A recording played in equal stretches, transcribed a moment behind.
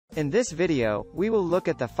In this video, we will look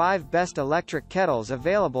at the 5 best electric kettles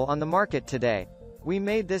available on the market today. We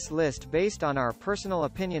made this list based on our personal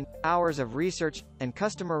opinion, hours of research, and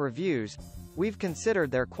customer reviews. We've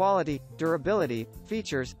considered their quality, durability,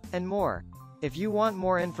 features, and more. If you want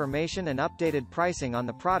more information and updated pricing on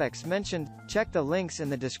the products mentioned, check the links in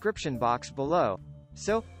the description box below.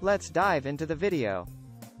 So, let's dive into the video.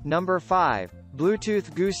 Number 5.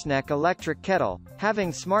 Bluetooth Gooseneck Electric Kettle.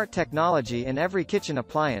 Having smart technology in every kitchen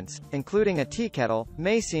appliance, including a tea kettle,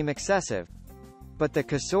 may seem excessive. But the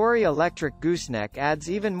Kesori Electric Gooseneck adds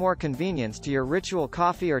even more convenience to your ritual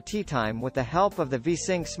coffee or tea time with the help of the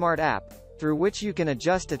VSync Smart app, through which you can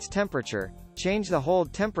adjust its temperature, change the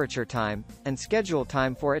hold temperature time, and schedule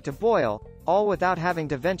time for it to boil, all without having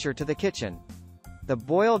to venture to the kitchen. The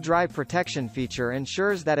boil dry protection feature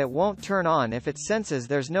ensures that it won't turn on if it senses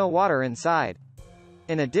there's no water inside.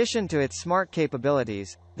 In addition to its smart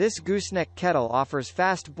capabilities, this gooseneck kettle offers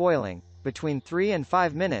fast boiling, between 3 and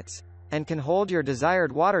 5 minutes, and can hold your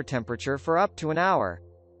desired water temperature for up to an hour.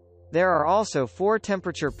 There are also 4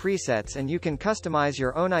 temperature presets and you can customize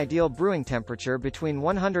your own ideal brewing temperature between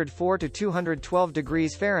 104 to 212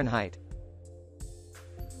 degrees Fahrenheit.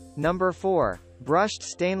 Number 4. Brushed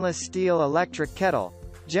Stainless Steel Electric Kettle.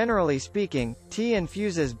 Generally speaking, tea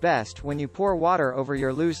infuses best when you pour water over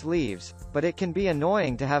your loose leaves, but it can be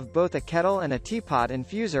annoying to have both a kettle and a teapot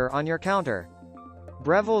infuser on your counter.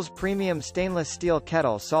 Breville's premium stainless steel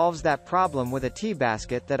kettle solves that problem with a tea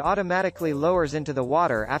basket that automatically lowers into the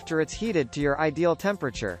water after it's heated to your ideal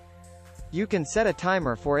temperature. You can set a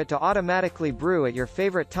timer for it to automatically brew at your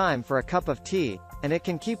favorite time for a cup of tea, and it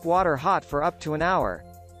can keep water hot for up to an hour.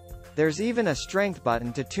 There's even a strength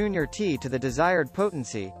button to tune your tea to the desired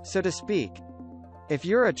potency, so to speak. If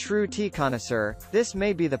you're a true tea connoisseur, this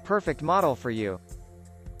may be the perfect model for you.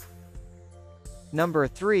 Number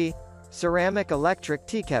 3. Ceramic Electric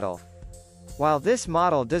Tea Kettle. While this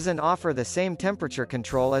model doesn't offer the same temperature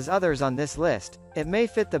control as others on this list, it may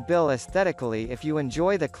fit the bill aesthetically if you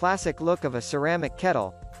enjoy the classic look of a ceramic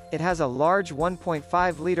kettle. It has a large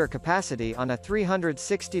 1.5-liter capacity on a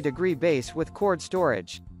 360-degree base with cord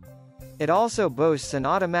storage. It also boasts an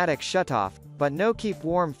automatic shutoff, but no keep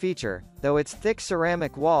warm feature, though its thick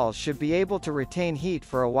ceramic walls should be able to retain heat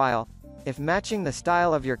for a while. If matching the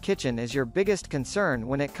style of your kitchen is your biggest concern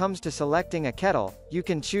when it comes to selecting a kettle, you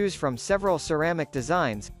can choose from several ceramic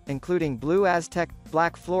designs, including blue Aztec,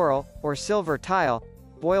 black floral, or silver tile.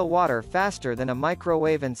 Boil water faster than a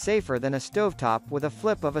microwave and safer than a stovetop with a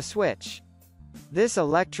flip of a switch. This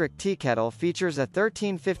electric tea kettle features a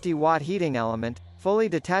 1350-watt heating element, fully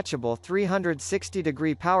detachable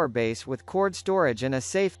 360-degree power base with cord storage and a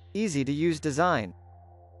safe, easy-to-use design.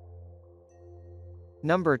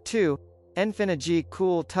 Number 2. Enfinigy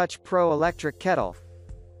Cool Touch Pro Electric Kettle.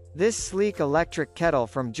 This sleek electric kettle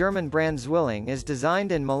from German brand Zwilling is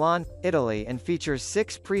designed in Milan, Italy and features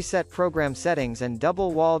 6 preset program settings and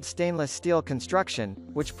double-walled stainless steel construction,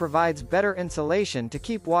 which provides better insulation to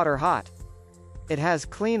keep water hot. It has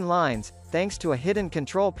clean lines, thanks to a hidden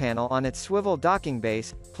control panel on its swivel docking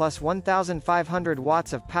base, plus 1,500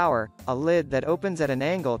 watts of power, a lid that opens at an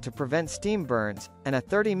angle to prevent steam burns, and a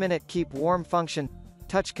 30-minute keep warm function.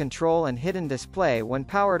 Touch control and hidden display when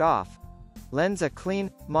powered off. Lends a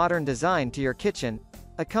clean, modern design to your kitchen.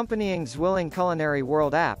 Accompanying Zwilling Culinary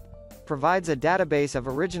World app. Provides a database of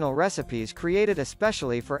original recipes created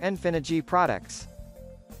especially for Enfinigy products.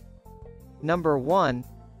 Number 1.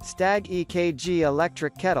 Stagg EKG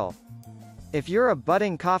Electric Kettle. If you're a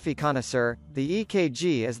budding coffee connoisseur, the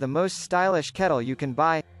EKG is the most stylish kettle you can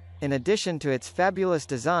buy. In addition to its fabulous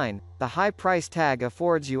design, the high price tag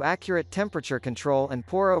affords you accurate temperature control and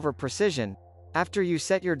pour-over precision. After you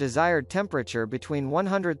set your desired temperature between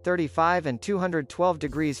 135 and 212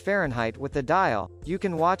 degrees Fahrenheit with the dial, you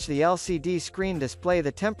can watch the LCD screen display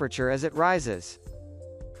the temperature as it rises.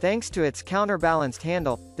 Thanks to its counterbalanced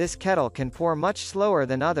handle, this kettle can pour much slower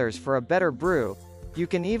than others for a better brew. You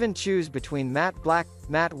can even choose between matte black,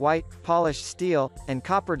 matte white, polished steel, and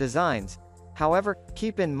copper designs. However,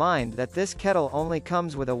 keep in mind that this kettle only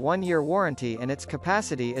comes with a 1-year warranty and its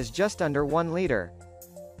capacity is just under 1 liter.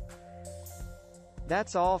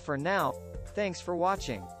 That's all for now. Thanks for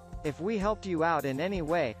watching. If we helped you out in any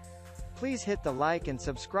way, please hit the like and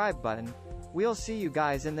subscribe button. We'll see you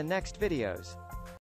guys in the next videos.